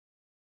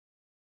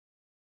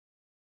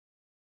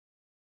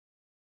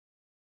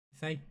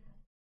say.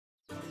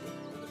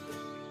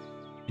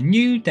 A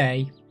new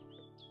day.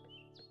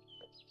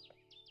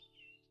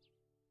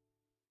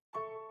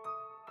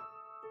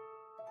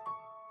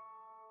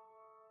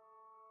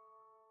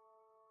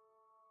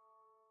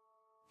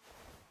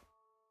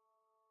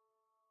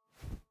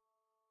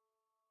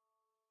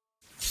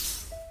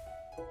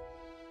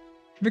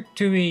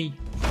 Victory.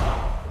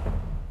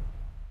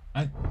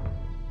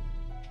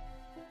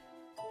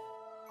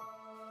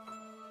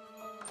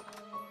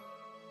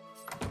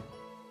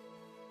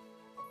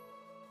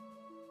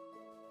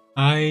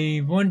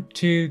 I want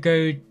to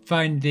go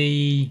find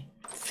the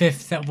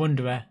fifth set of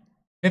underwear.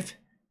 Fifth?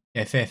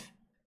 Yeah, fifth.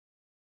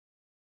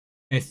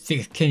 It's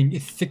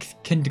six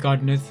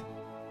kindergartners.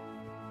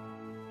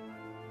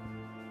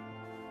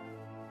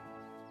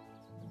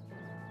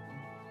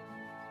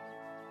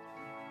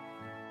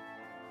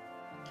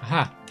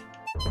 Aha.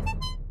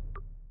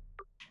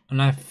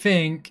 And I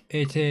think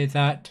it is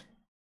at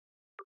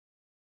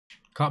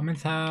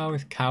Cartman's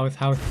house, Cow's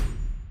house.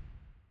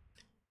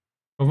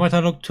 From what I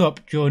looked up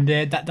during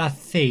that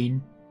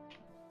scene,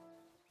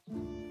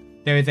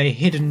 there is a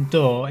hidden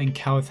door in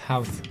Cow's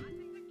house.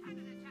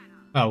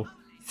 Well,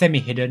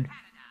 semi-hidden.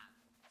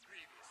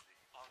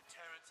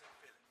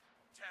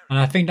 And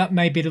I think that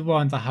may be the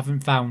ones I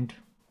haven't found.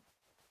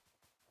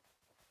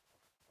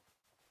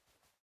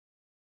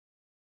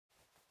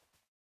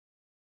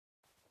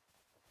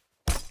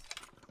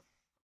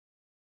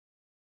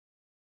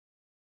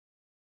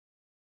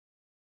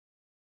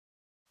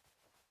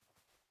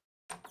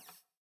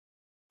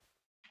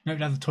 Nope,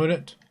 that's the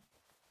toilet.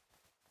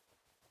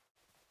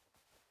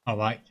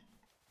 Alright.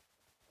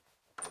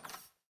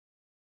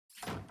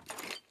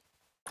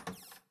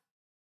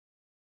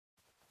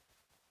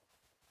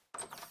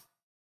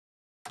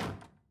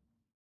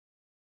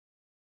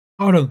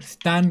 Oh no,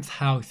 Stan's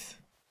house.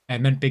 I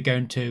meant to be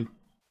going to. Dad,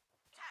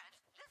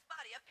 this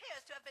body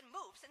appears to have been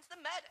moved since the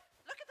murder.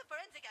 Look at the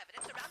forensic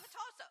evidence around the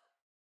torso.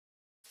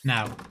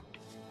 Now.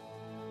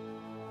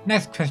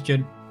 Next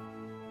question.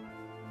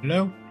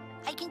 Hello?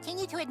 I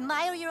continue to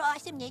admire your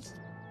awesomeness.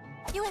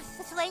 You have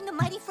slain the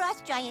mighty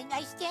frost giant.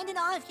 I stand in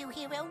awe of you,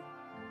 hero.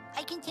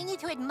 I continue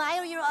to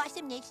admire your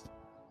awesomeness.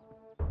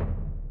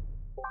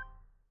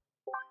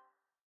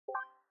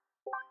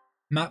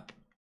 Map.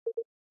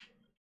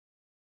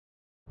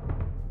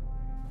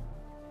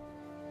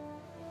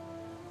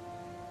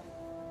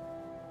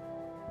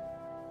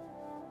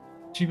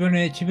 To be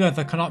honest,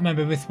 I cannot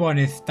remember which one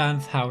is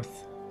Stan's house.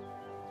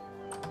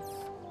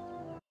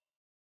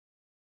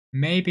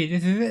 Maybe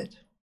this is it?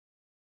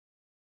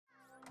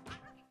 I'm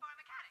looking for a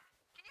mechanic.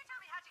 Can you tell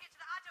me how to get to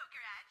the auto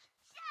garage?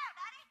 Sure,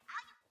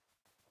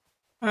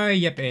 buddy.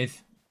 Yep it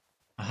is.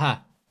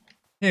 Aha.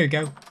 Here we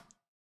go.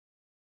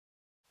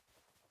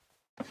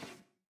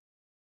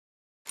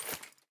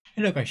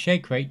 Hey look, a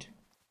shake crate.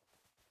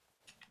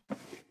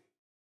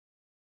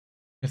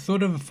 The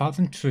sword of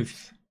 1,000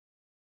 truths.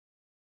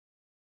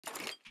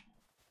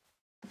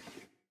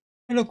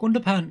 Hey look,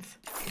 underpants.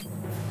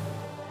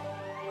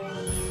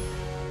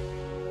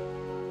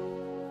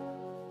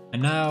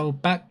 And now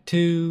back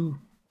to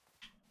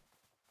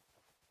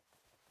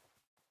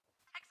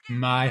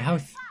my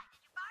house. Did you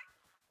fart?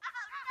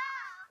 Oh no!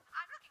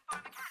 I'm looking for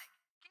a mechanic.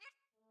 Can you...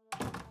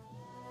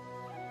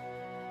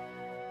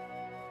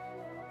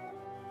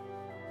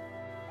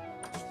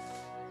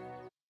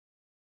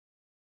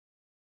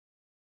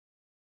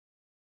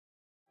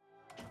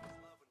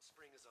 Love when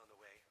spring is on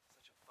the way.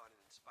 Such a fun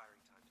and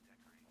inspiring time to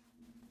decorate.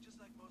 Just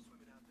like most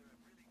women out there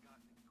have really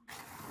gotten into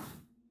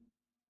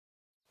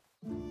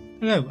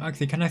Hello,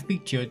 actually, can I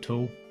speak to you at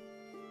all?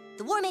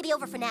 The war may be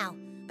over for now,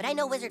 but I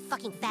know Wizard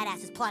fucking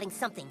Fatass is plotting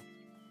something.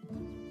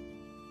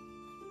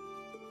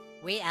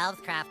 We elves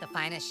craft the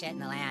finest shit in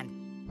the land.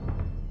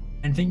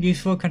 Anything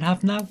useful I can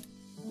have now?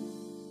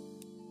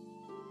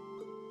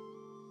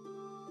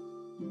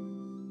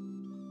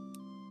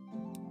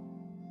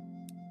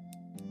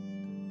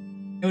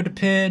 It would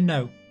appear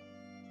no.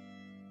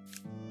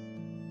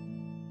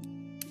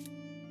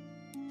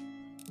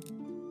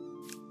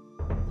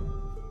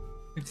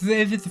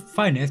 If it's the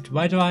finest,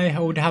 why do I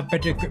hold have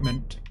better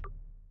equipment?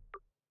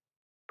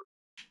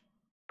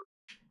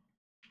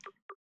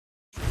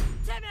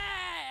 Timmy!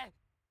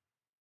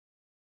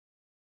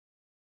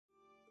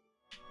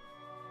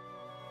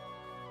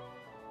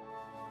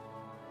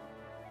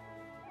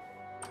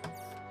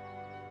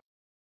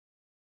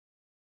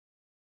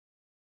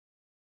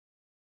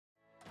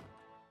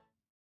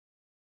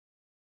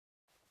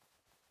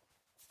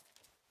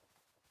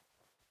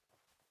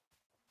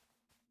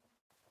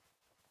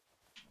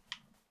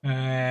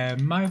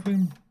 My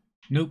room?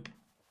 Nope.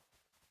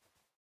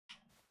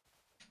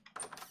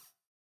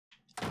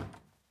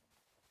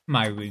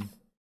 My room.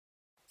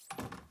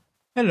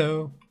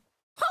 Hello.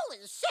 Holy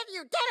shit,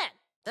 you did it!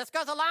 This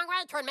goes a long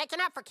way toward making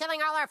up for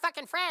killing all our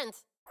fucking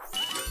friends.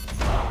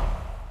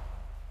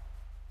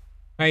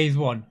 Phase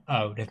 1.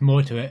 Oh, there's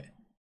more to it.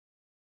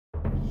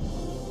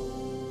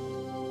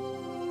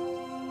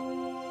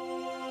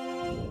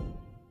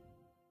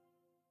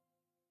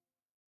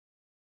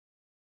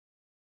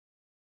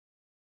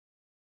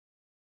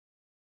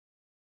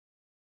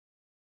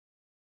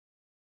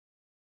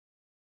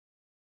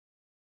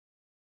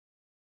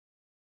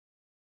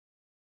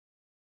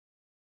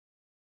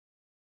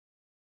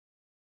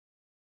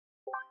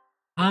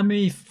 How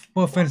many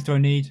more friends do I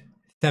need?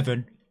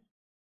 7.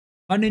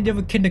 Finding the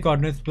other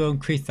kindergartners will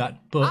increase that,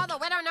 but... All the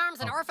widow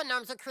gnomes and orphan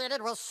gnomes who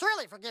created will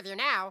surely forgive you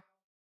now.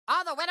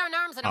 All the widow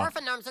gnomes and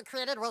orphan gnomes who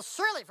created will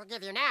surely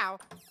forgive you now.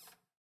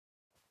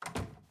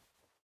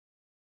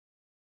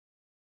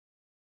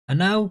 And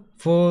now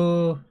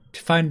to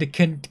find the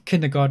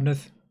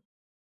kindergartners.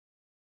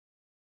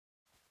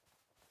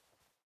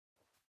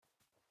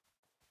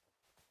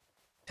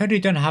 Totally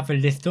don't have a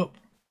list up.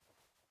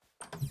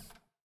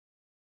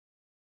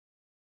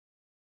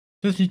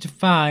 Just need to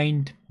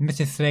find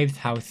Mrs. Slave's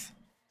house.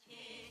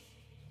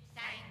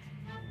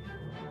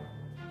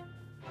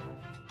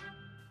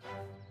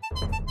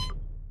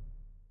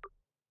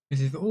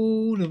 This is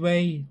all the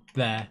way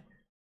there.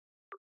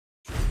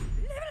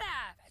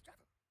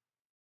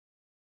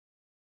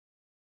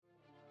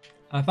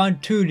 I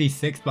found 2 of these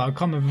 6, but I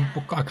can't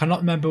remember. I cannot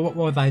remember what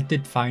was I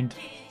did find.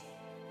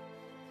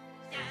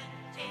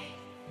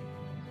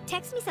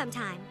 Text me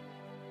sometime.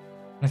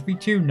 I speak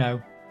to you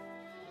now.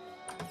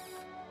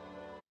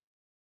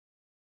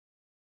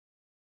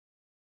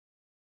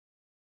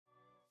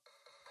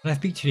 Can I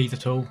speak to these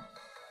at all? You're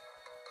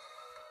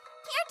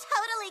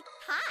totally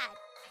hot.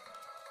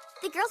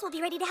 The girls will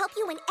be ready to help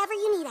you whenever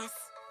you need us.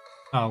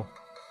 Oh.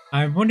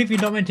 I wonder if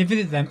you're not meant to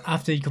visit them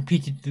after you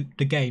completed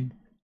the game.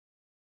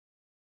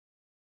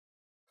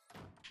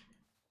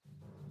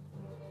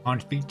 I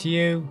want to speak to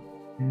you.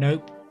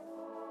 Nope.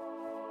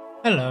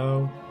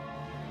 Hello.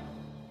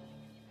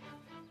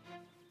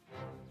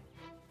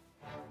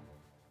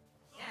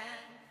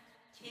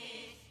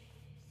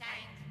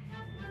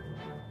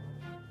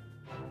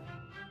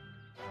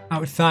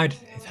 Outside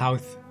his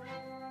house.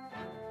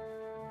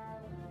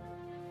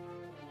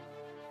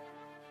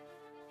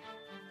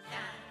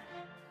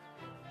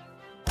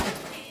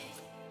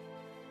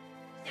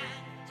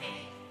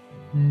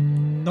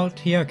 Not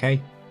here,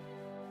 okay.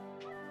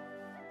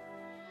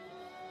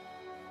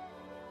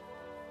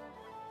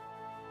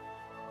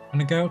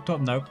 Wanna go up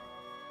top? Nope.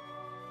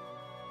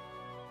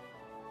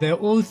 They're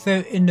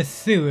also in the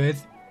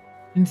sewers,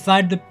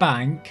 inside the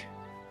bank,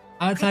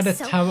 outside the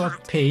So Tower hot.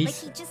 of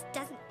Peace, Like he just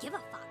doesn't give a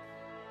fuck.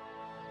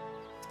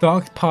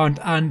 Stark's Pond,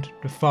 and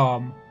the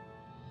farm.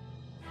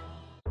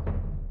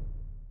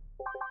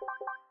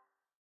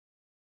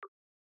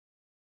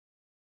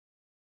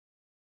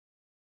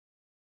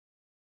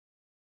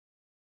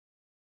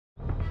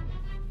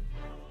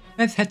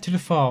 Let's head to the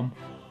farm.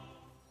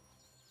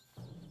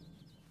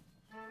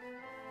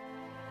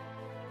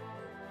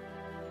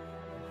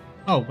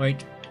 Oh,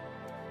 wait.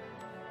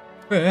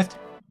 First,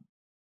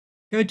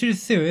 go to the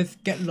sewers,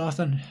 get lost,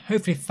 and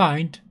hopefully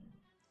find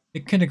the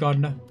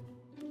kindergartner.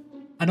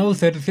 And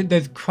also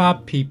those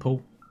crab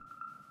people.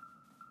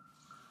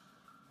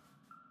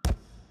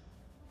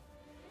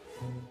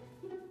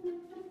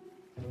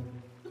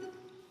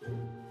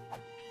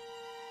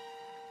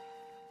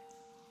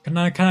 Can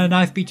I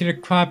now speak to the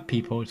crab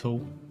people at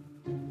all?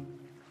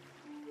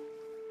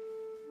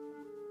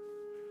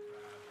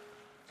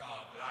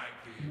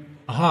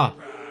 Aha!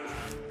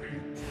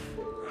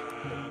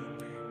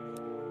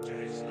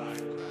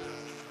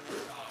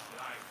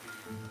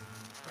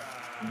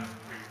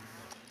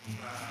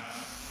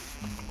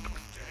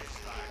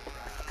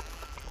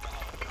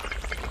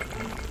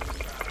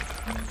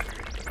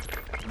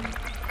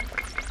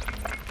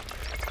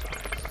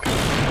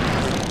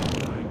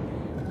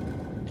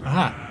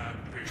 Aha!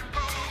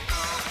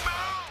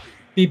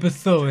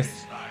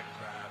 Beebosaurus.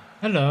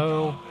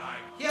 Hello.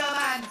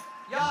 Human,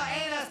 your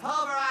anus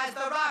pulverized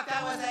the rock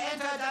that was the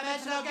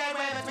interdimensional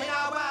gateway between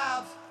our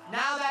worlds.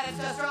 Now that it's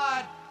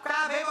destroyed,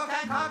 crab people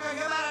can conquer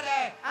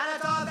humanity, and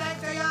it's all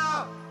thanks to you.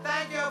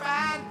 Thank you,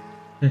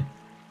 friend.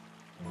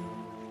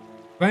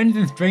 Friends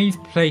in strange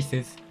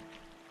places.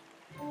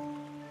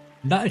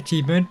 That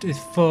achievement is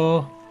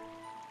for...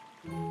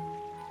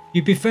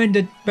 You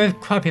befriended both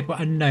crab people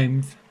and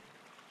gnomes.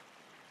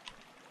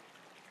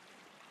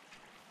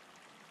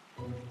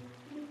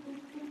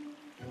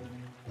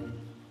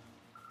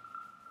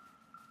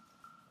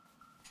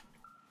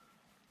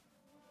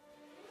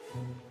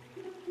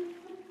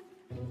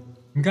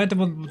 I'm glad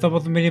there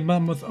wasn't really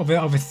much of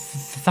a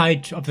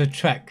side of the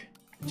trek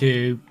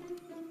to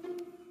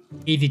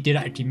easy do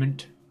that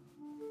achievement.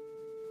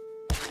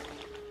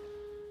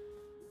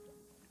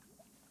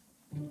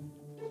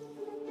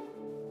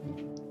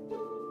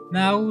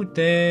 Now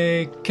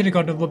the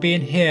kindergarten will be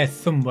in here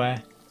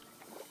somewhere.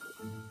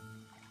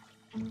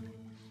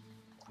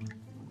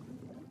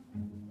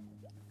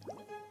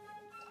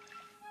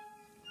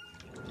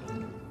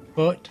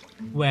 But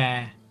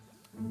where?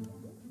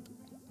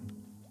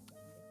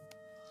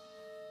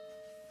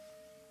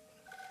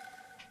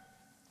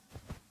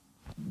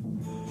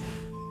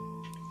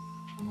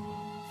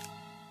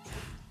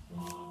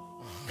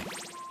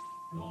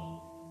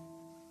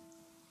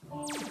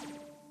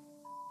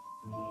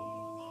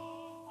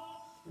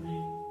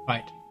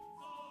 Right.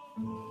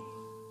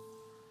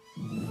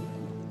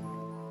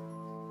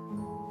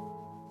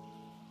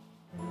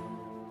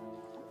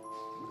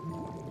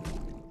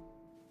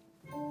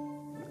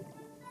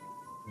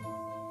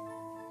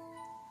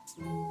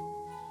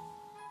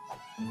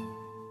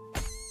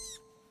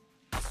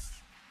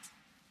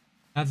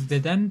 That's a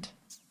dead end.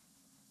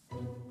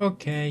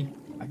 Okay,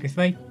 back this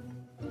way.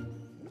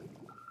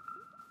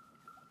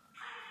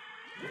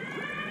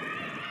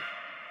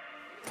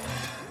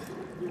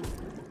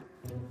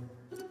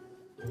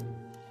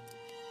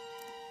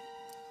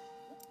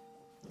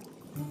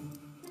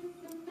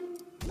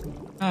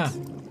 Ah.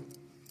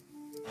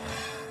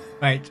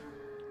 Right.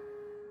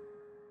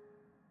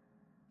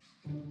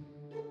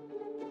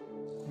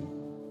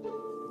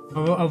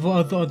 I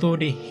was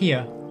already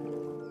here.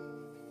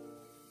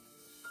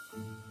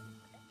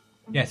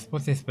 Yes,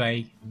 what's this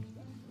way?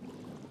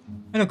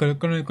 Oh look, I'm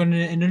gonna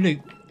in a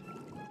loop.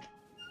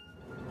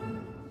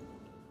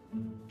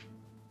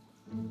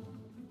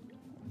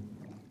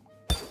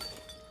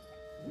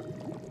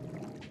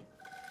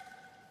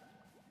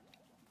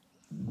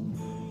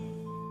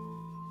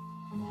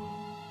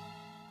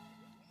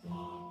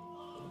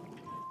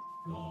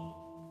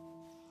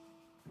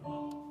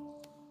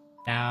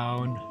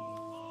 Down.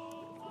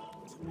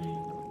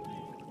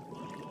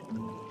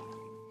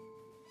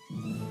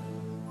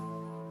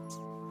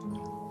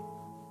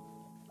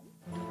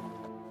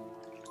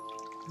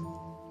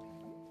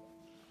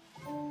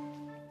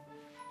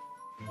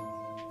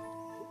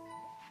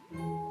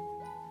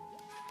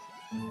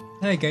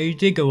 There you go, you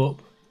did go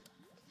up.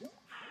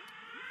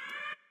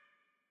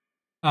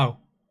 Oh.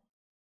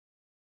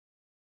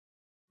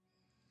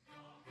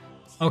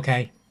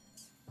 Okay.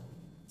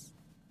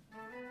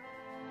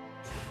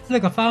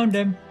 Look, I found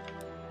him.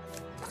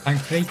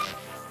 Thankfully.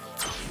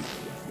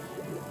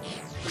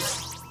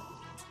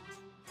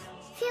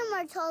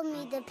 Fillmore told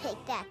me to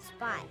pick that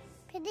spot.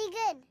 Pretty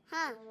good,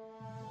 huh?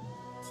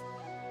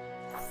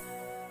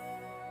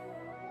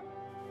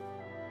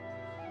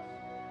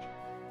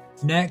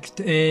 Next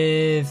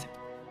is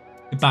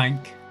the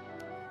bank.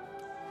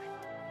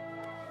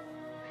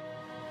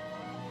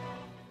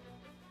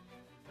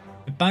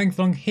 The bank's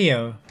along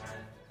here.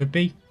 Could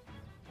be.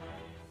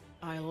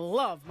 I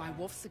love my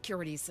wolf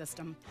security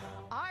system.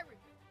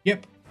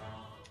 Yep.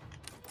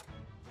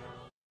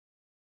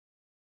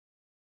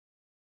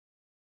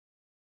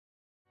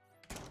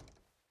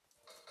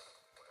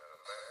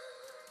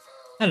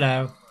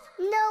 Hello.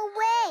 No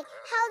way!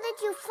 How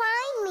did you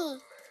find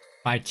me?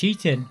 By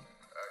cheating.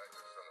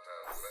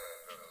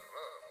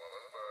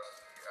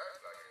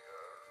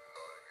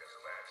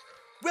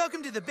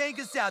 Welcome to the Bank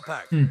of South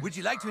Park. Would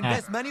you like to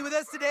invest money with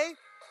us today?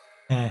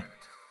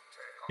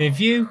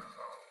 Review?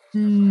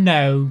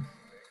 No.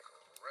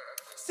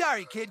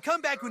 Sorry, kid.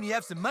 Come back when you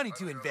have some money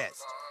to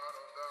invest.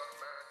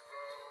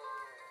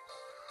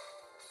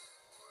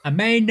 I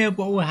may know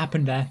what will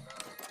happen there.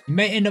 You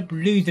may end up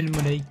losing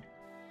money.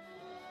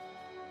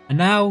 And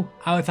now,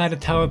 outside the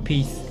Tower of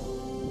Peace.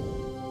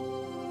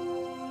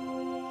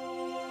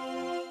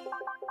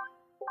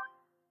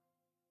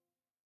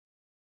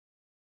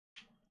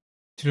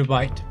 To the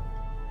right.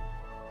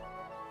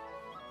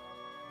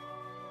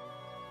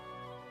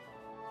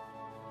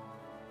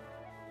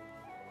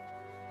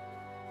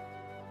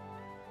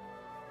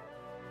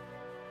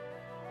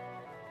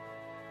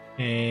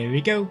 Here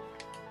we go.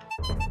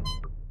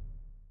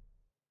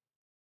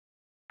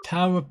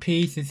 Tower of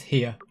Peace is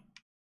here.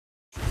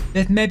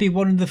 There's maybe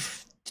one of the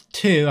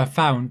two I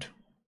found.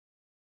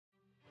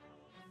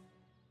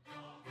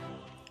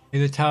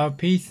 Here's the Tower of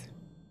Peace.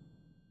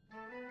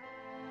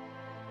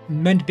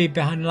 Meant to be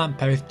behind the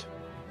lamppost.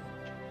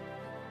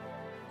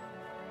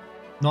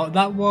 Not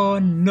that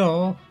one,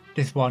 no,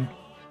 this one.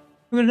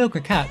 We're gonna look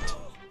at a cat.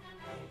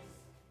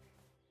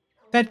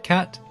 Dead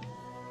cat.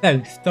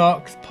 No,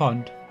 Stark's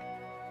Pond.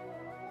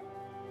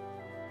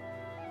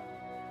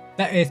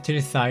 That is to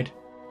the side.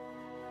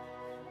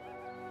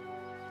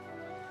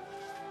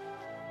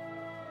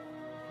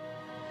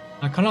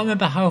 I cannot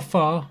remember how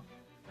far,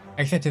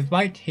 except it's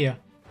right here.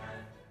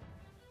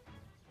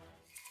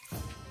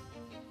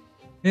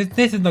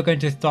 This is not going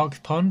to Stark's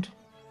Pond.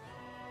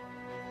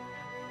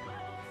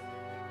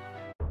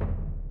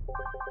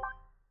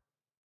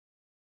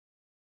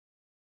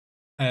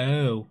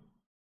 Oh.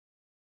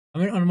 I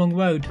went on the wrong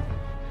road.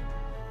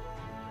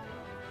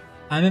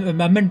 I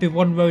meant to be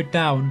one road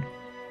down.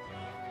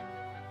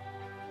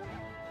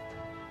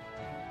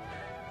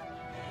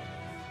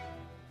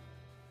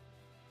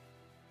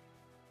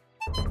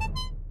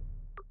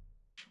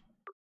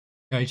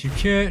 Go to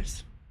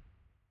church.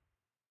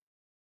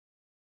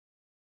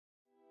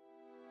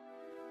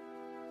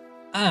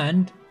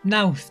 And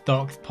now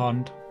Stark's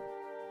Pond.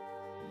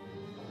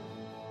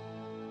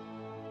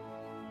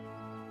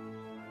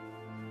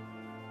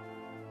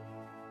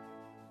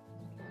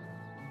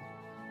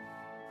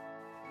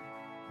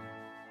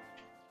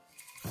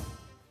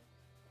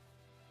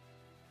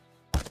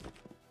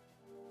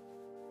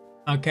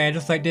 Okay,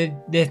 looks like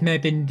this may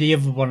have been the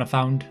other one I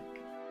found.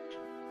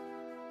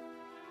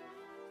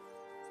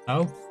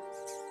 Oh.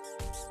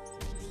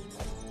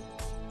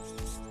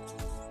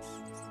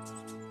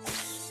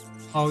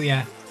 Oh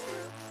yeah.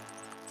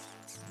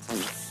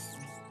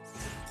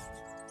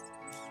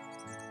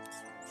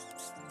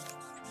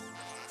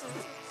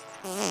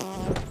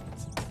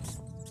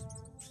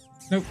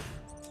 Nope.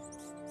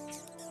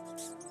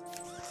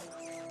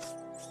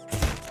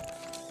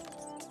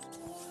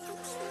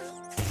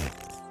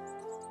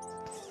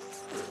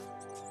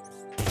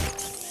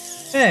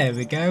 There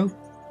we go.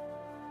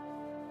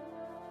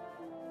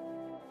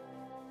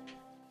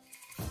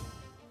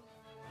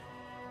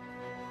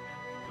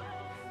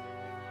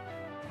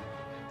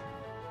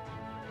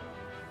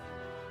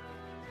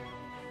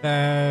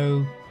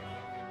 So,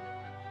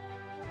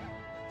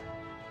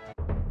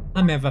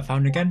 how many have I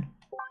found again?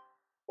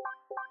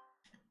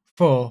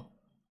 4.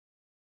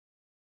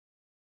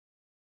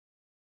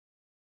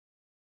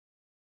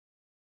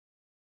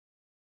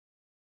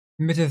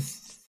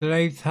 Mrs.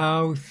 Slave's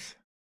house,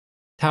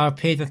 Tower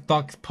Piece of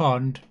Box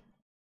Pond.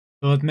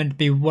 It was meant to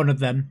be one of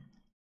them.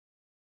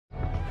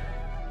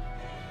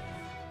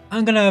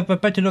 I'm gonna have a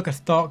better look at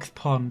Stark's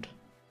Pond.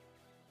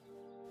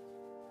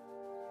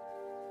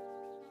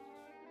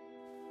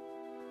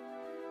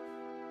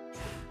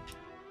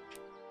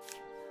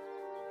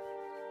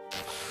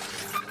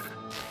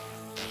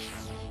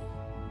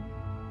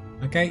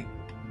 Okay.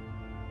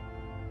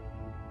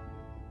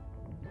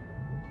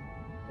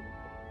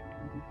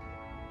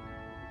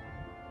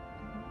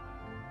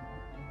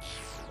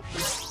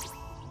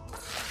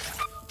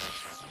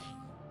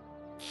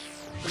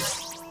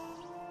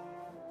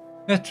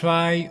 Let's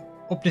try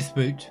up this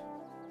route.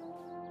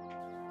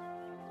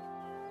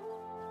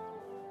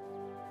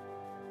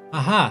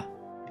 Aha!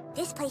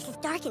 This place is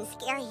dark and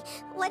scary.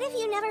 What if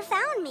you never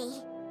found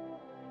me?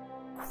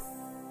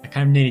 I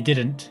kind of nearly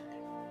didn't.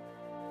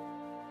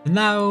 So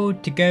now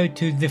to go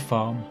to the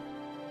farm.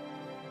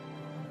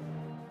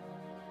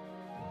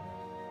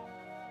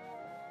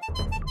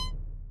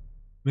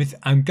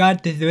 I'm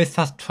glad there is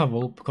fast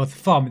travel because the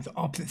farm is the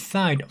opposite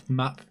side of the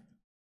map.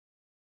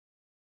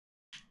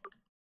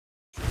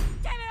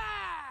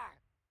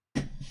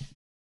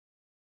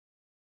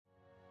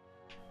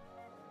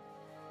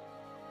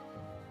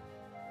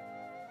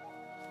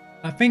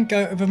 I think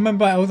I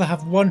remember I also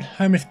have one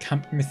homeless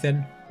camp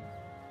missing.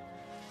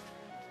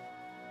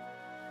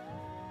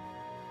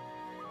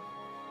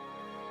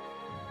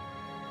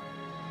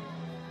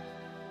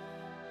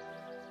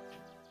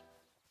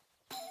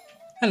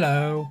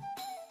 Hello.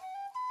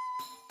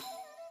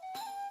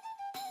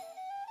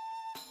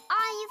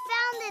 You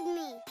founded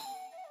me.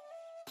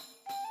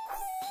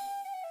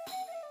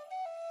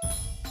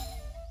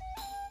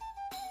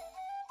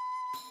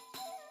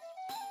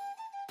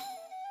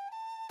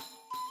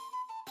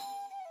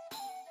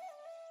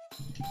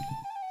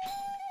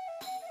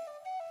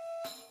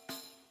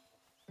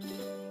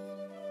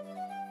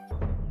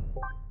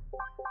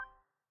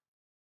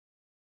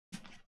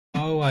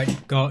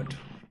 Alright, God.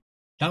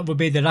 That will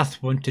be the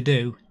last one to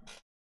do.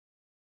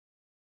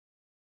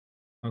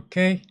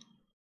 Okay.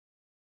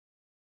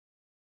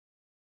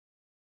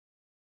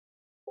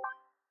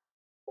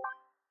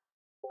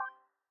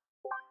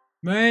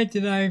 Where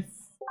did I...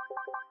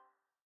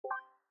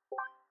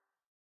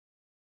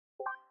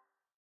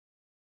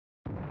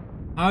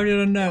 How did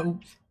I know?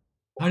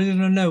 How did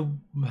I know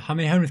how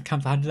many homeless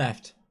camps I had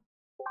left?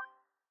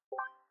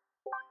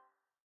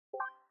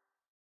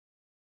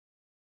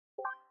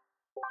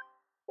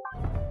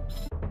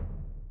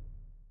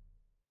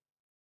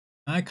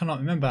 I cannot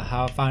remember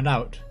how I found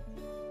out.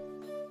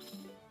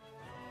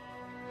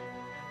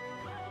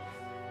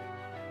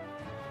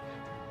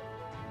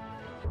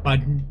 But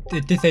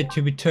it did say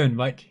to return,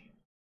 right?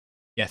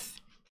 Yes.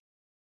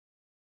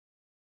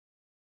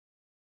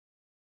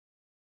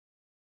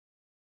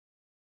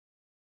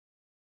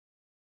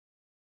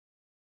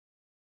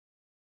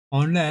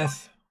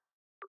 Unless...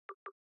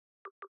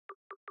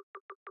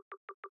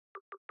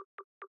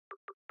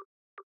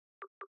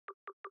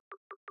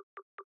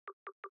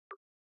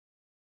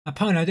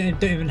 Apparently I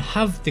don't even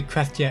have the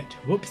crest yet.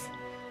 Whoops.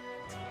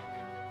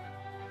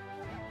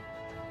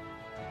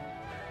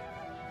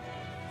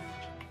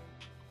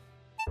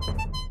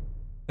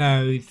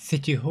 So,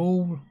 City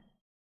Hall.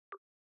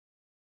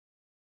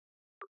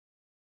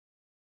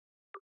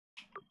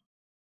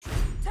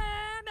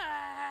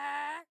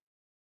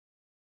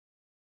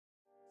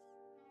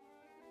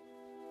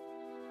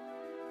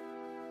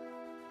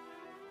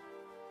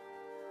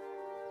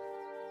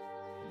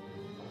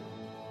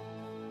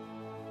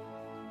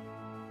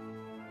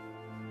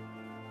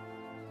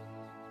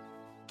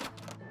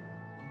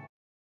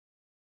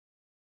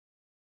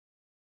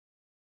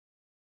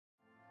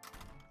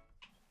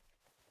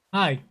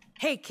 Hi.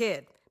 Hey,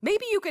 kid,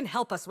 maybe you can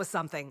help us with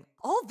something.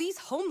 All these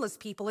homeless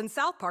people in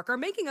South Park are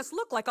making us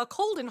look like a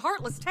cold and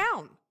heartless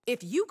town.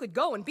 If you could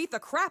go and beat the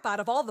crap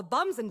out of all the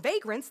bums and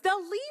vagrants, they'll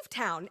leave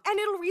town, and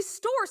it'll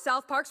restore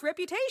South Park's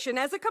reputation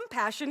as a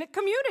compassionate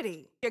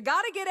community. You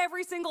gotta get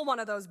every single one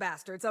of those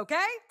bastards,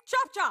 okay?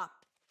 Chop chop!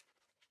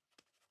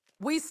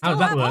 We still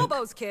have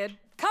hobos, kid.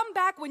 Come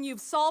back when you've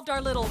solved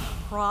our little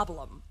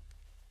problem.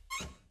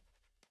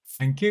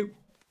 Thank you.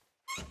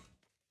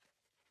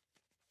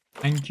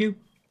 Thank you.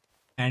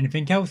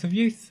 Anything else of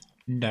use?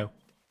 No.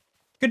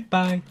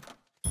 Goodbye.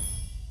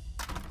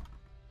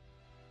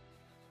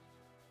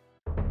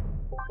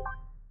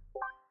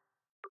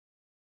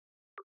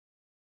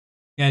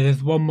 Yeah,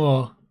 there's one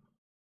more.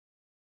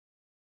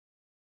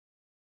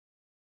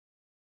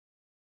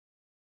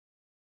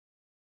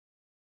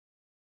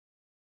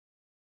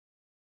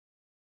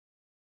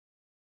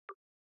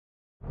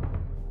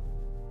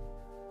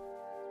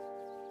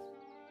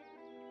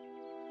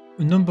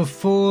 number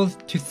 4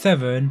 to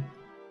 7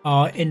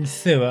 are in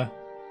sewer.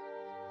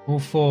 All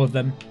 4 of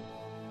them.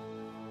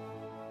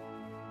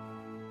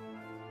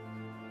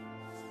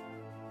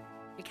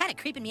 You're kind of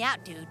creeping me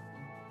out, dude.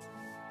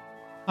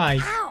 Hi.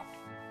 Ow!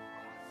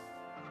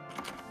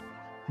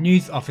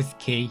 News office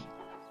key.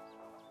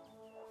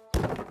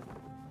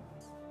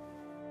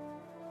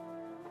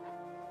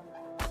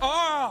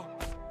 Oh!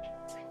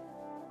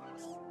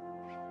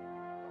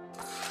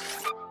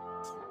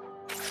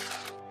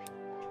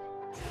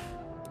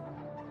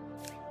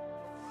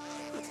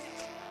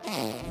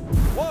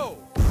 Whoa!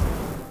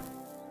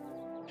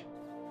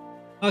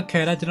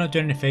 Okay, that did not do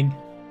anything.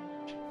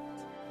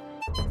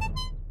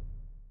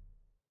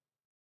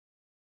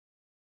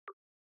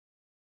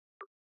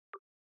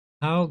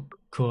 How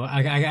cool.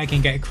 I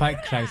can get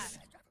quite close.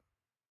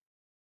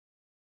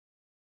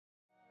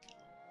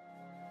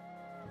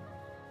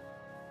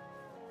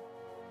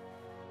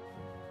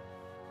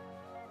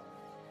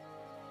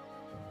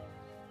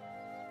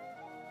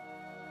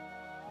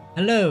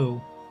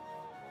 Hello.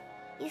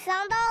 You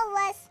found all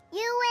of us.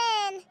 You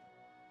win.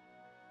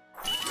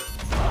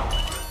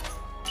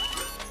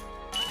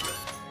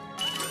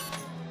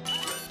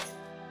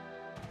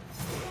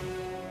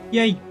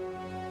 Yay.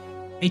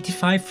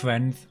 85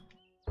 friends.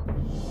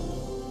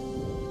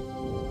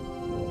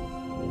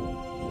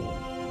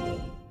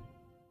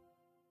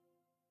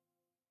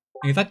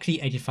 Exactly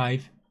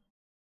 85.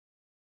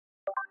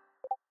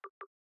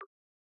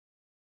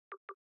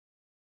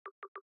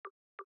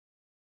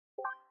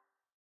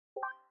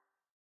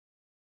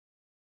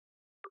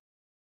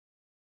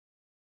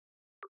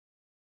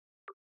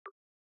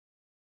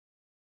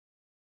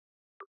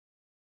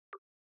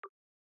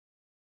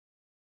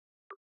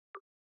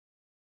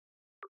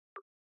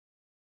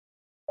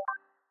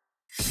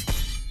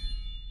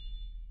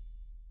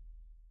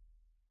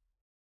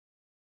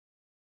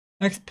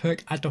 Next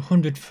perk at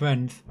 100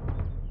 friends.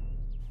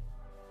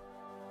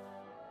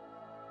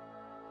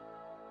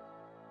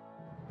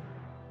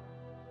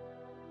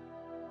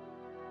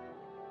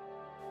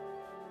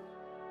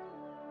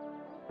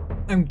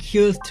 I'm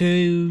curious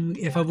to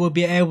if I will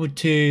be able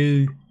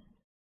to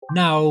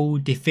now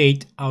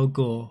defeat our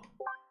Gore.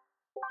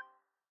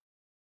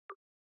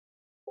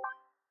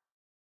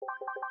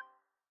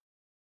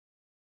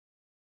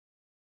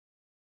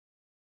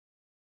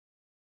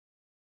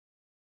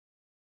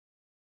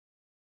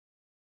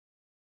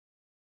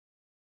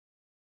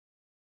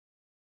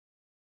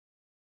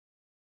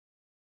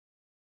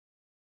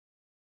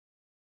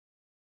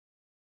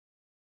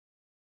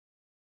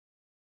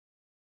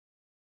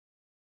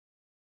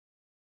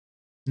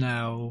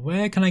 Now,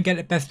 where can I get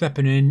the best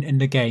weapon in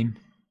the game?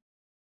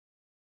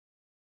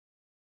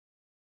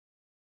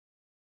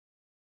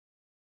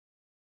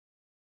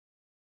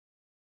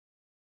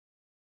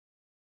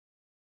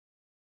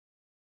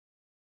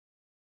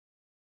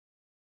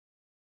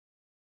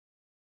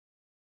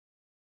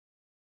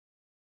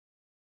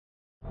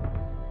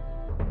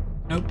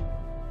 Nope.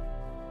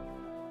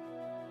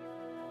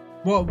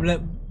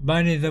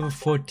 Mine is level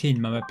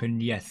 14, my weapon,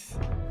 yes.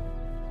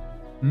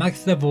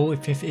 Max level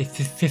is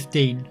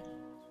 15.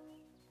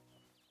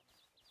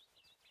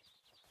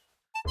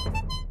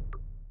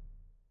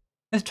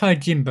 Let's try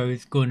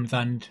Jimbo's guns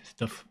and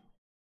stuff.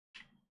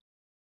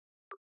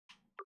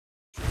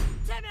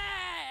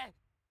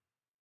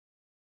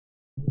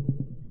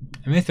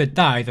 And if it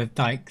dies, it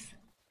dikes.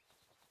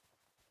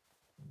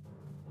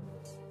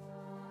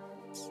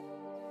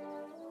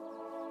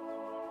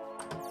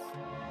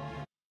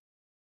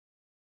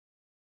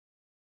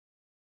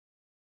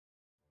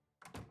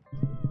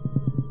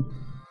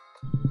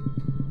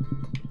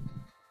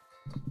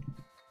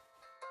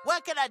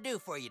 What can I do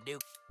for you,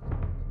 Duke?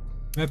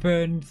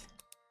 Weapons.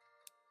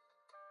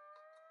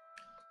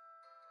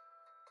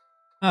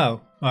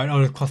 Oh, right,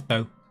 oh, the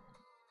crossbow.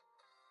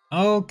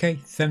 Okay,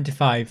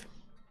 75.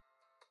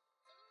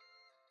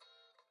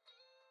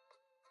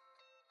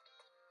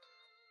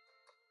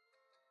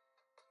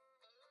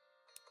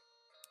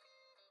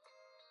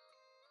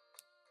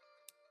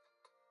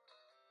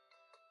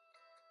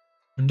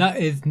 And that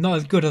is not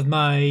as good as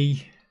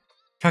my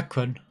track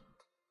run.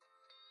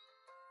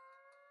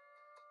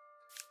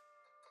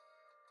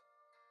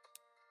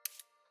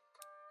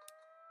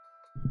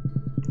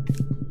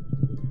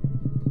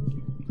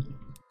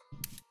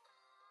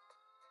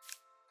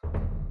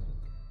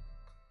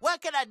 What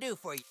can I do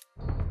for you?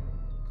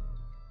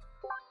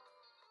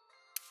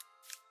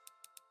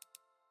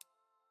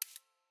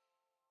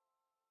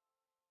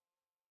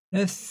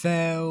 Let's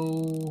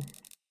sell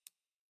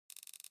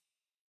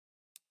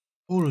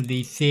all of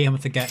these, see how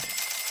much I get.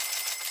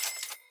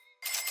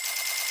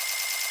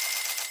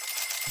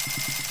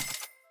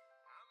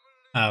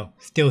 Oh,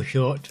 still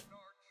short.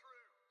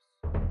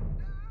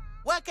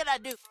 What can I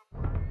do?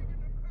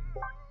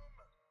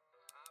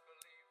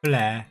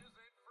 Blair.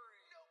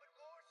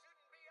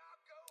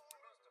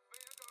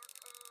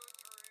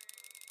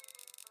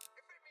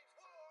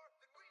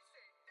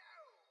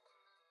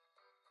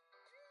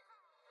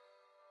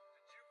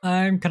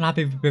 I'm kind of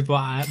happy with what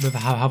I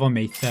have on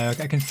me, so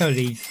I can sell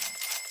these.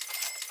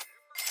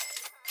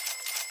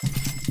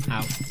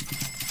 Ow.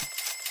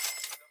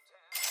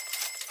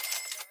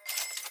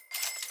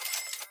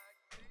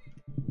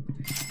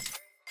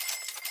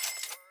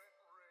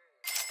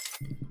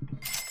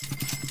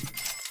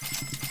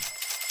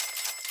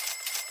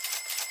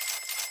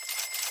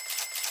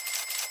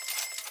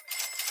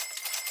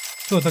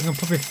 stores, I can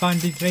probably find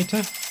these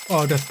later. Or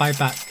I'll just buy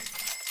back.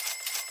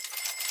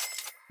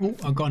 Oh,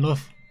 I've got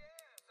enough.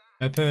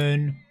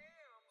 Weapon.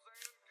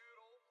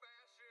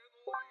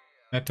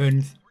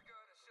 Weapons.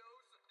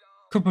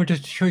 Couple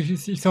just show you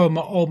some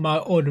of all my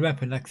older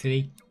weapons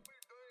actually.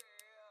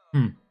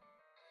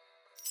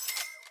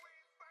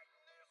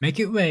 Make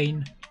it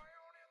rain.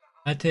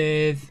 That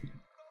is.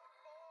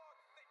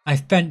 I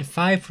spent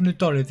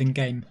 $500 in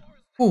game.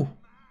 Ooh.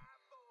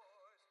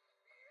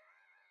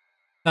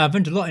 I've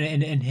earned a lot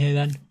in here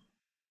then.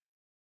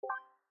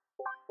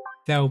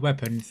 Sell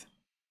weapons.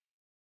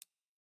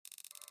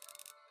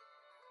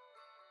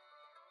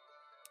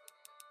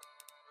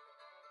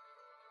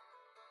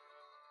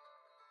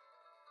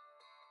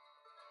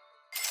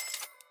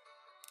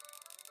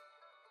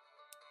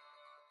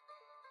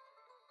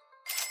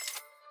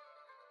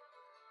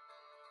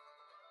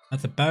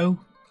 That's a bow.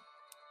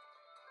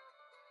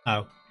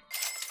 Oh.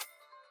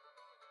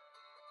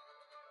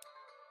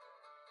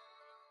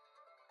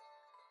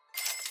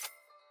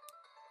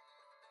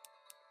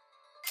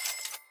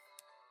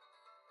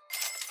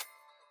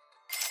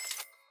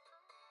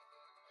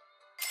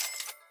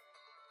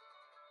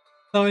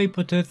 Sorry,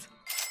 putters.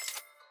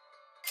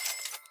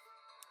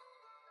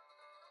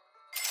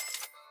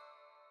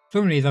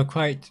 Some of these are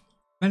quite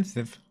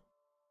expensive.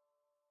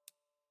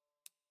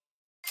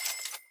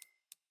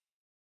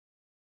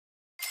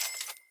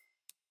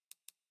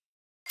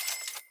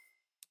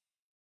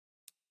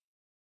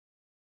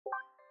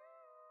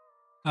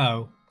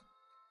 Oh.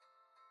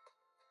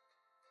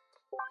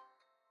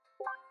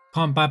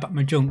 Can't buy back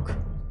my junk.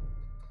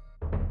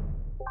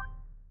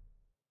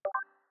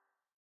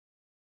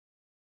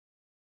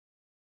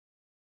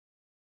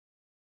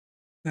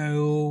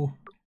 So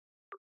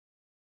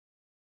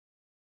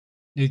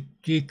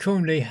you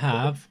currently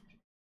have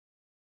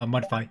a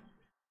modify.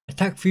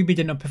 Attack 3B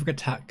did not perfect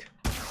attack.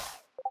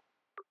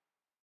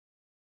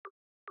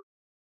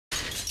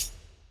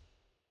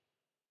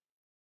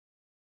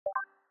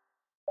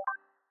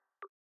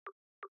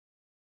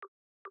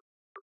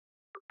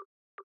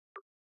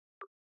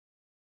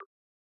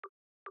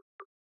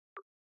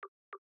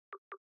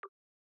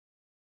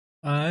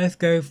 Let's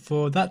go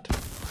for that.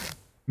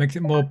 Makes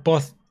it more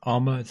boss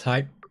armor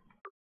type.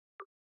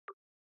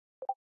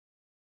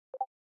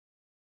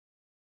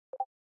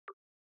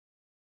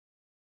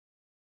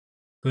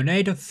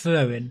 Grenade of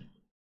throwing.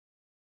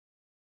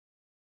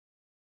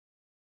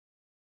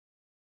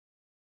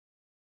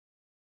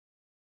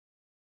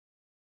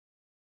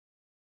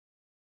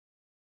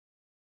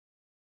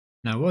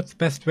 Now what's the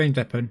best range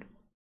weapon?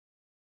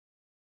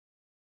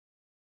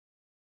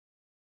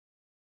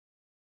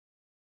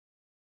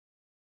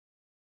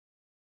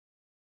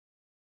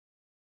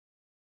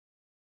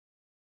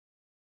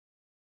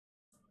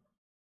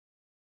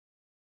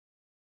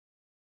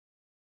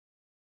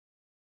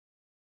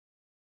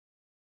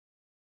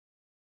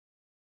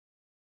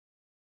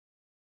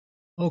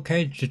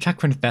 Okay, the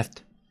attack one is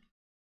best.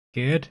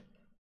 Good.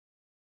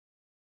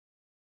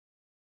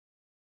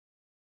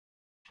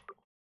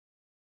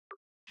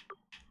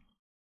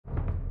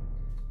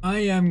 I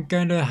am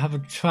going to have a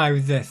try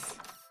with this.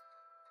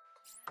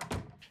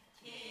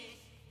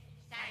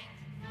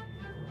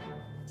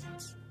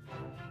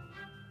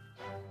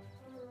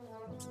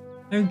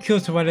 I'm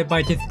curious what it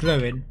by just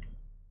glowing.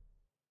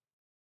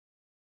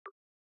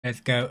 Let's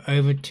go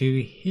over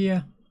to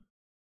here.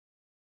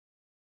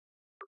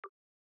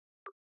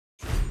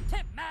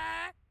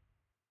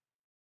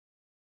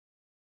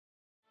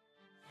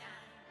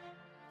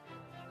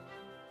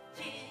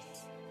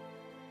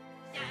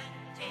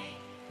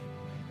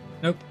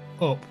 Nope,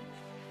 up.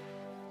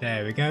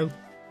 There we go.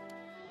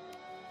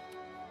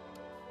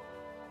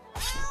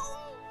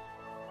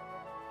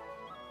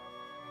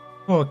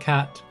 Poor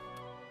cat.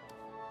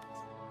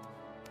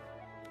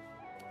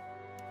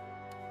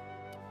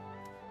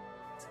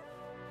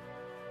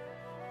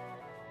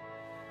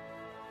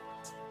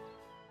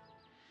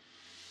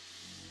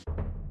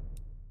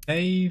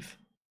 Save.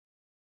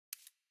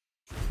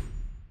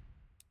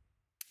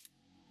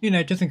 You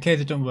know, just in case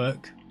it don't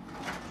work.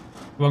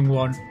 Wrong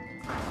one.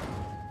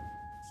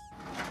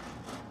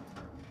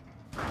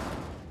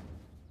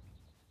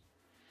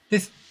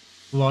 This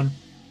one.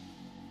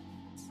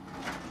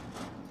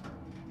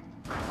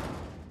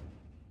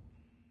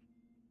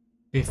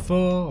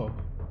 Before.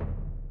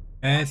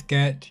 Let's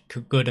get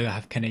good. I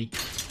have Kenny.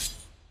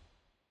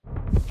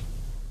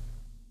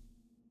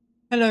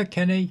 Hello,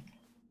 Kenny.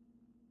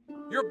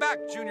 You're back,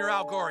 Junior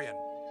Algorian.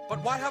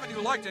 But why haven't you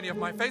liked any of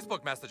my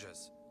Facebook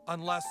messages?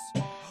 Unless...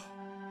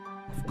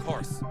 Of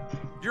course.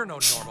 You're no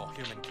normal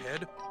human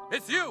kid.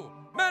 It's you,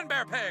 Man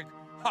Bear Pig!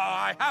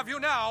 I have you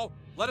now!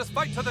 Let us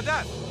fight to the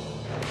death!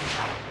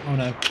 Oh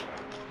no.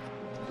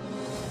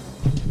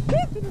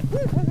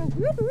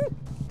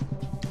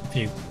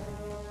 Phew.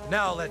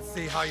 Now let's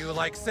see how you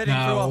like sitting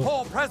through a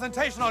whole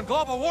presentation on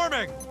global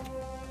warming!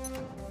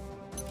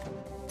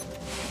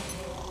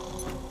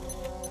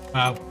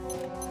 Wow.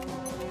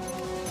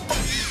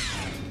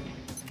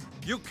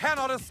 You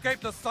cannot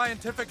escape the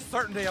scientific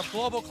certainty of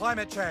global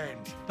climate change.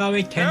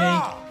 Sorry, Kenny.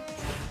 Yeah.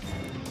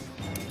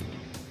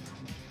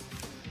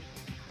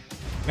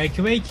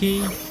 Wakey wakey.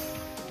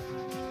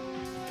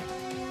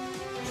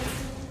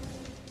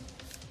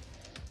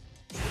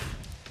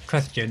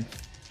 Question.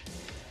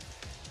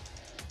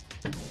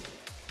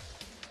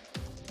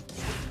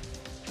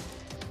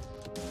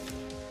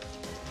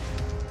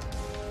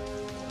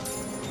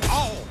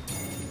 Ow!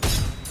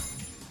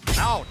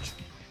 Ouch!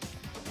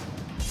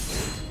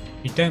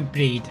 You don't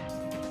bleed.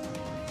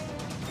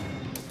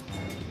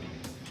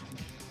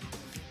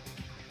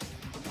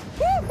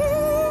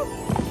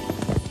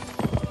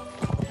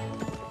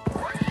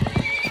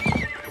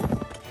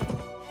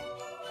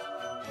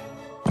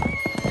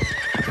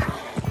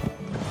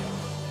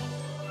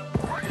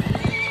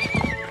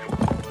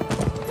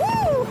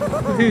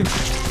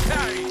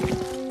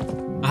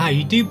 Ah,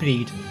 you do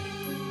bleed.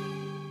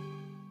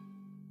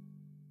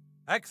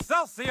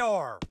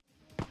 Excelsior!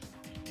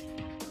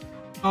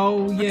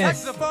 Oh Protect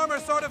yes. the former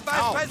sort of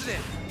vice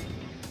president!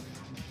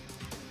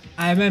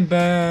 I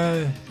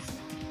remember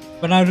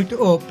when I looked it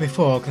up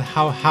before 'cause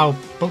how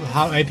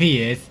OP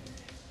he is.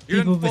 You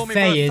People didn't fool were me for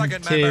a saying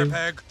second, man, to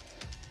peg.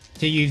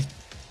 use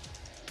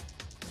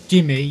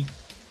Jimmy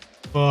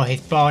for his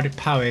bardic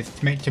powers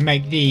to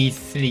make these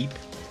sleep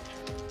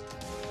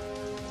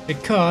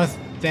because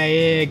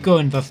their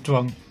guns are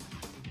strong.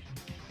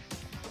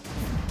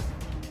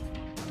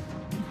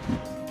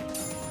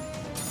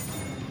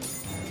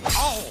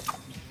 Oh!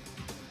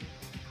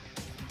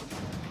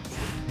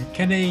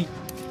 Kenny.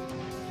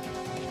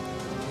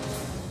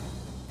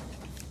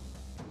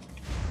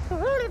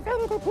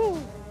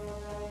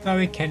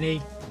 Sorry,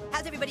 Kenny.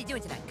 How's everybody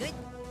doing tonight? Good?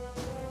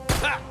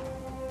 Ha!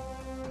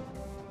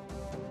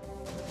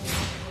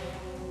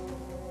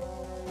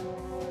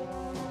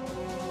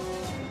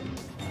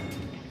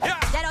 Yeah!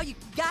 Is that all you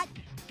got?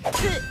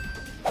 Got it.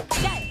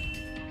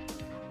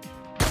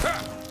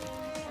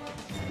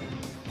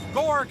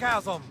 Gore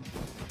chasm!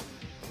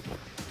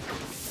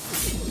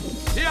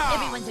 Yeah!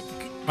 Everyone's a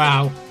good...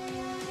 Wow.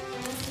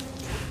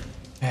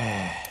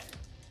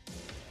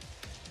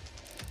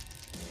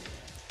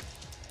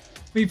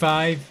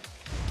 Revive.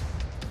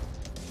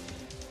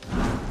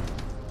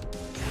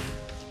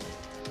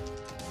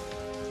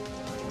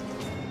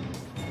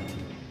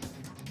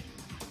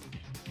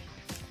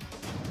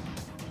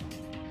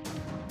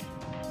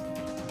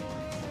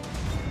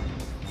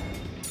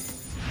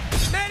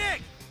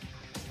 Medic!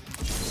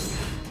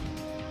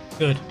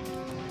 Good.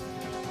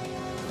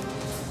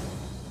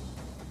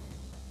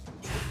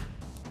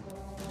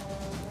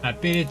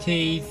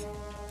 Abilities.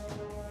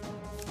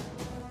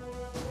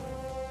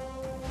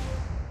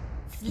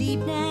 Sleep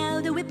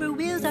now, the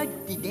whippoorwills are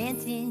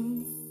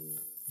dancing.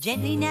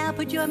 Gently now,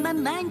 put your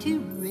mind to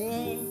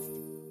rest.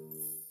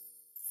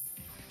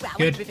 Wow, what a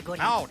Good. terrific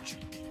audience. Ouch!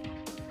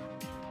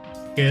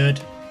 Good.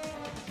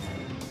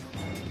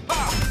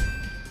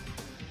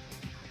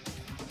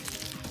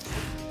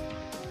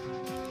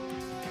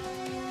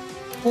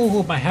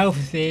 Oh, my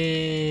health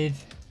is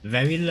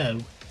very low.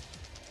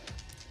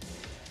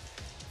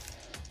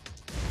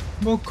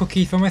 More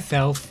cookies for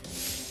myself.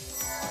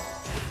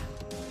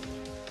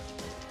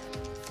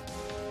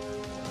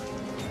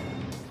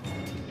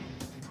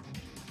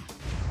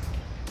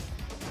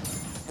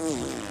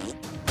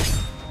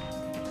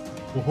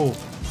 Woohoo.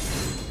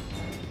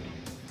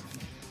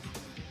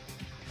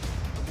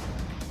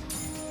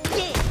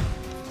 Yeah.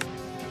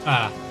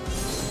 Ah.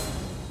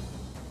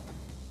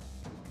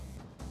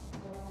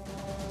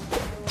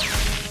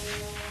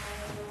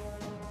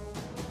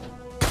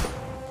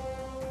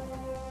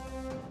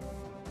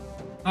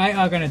 I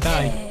are gonna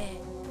die.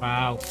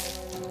 Wow.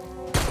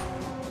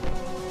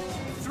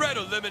 Threat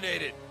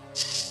eliminated!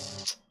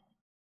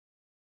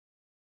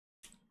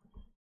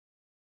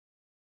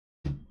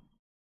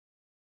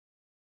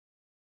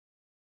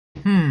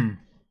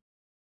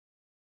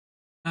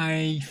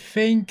 I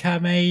think I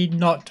may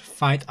not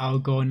fight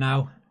Gore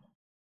now.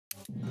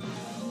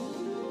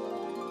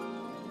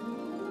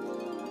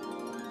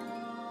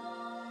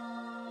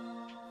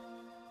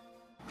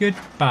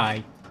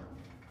 Goodbye.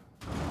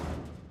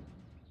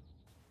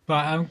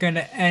 But I'm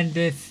gonna end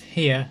this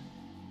here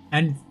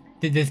and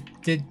this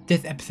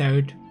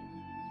episode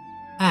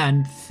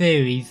and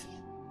series.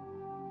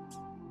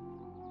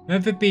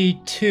 Whether it be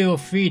 2 or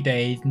 3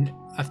 days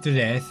after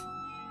this,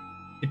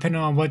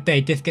 depending on what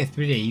day this gets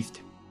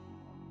released,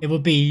 it will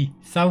be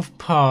South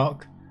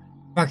Park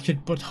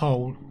Fractured But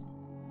Whole.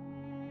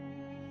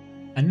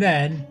 And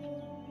then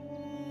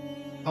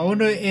I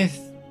wonder if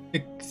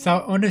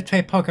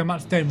Trey Parker and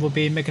Matt Stone will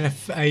be making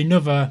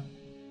another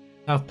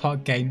South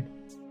Park game.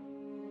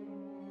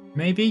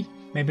 Maybe,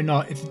 maybe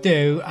not. If they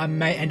do, I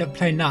may end up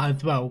playing that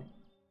as well.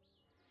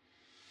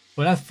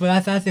 Well,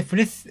 that's it for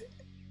this.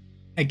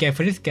 Again,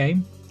 for this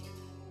game.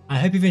 I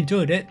hope you've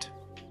enjoyed it.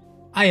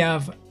 I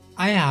have,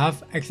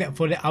 except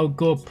for the Al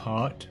Gore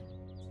part.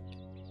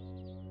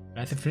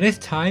 That's it for this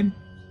time.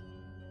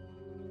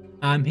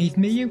 I'm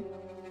Hesmiyu.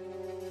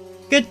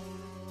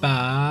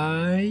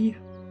 Goodbye.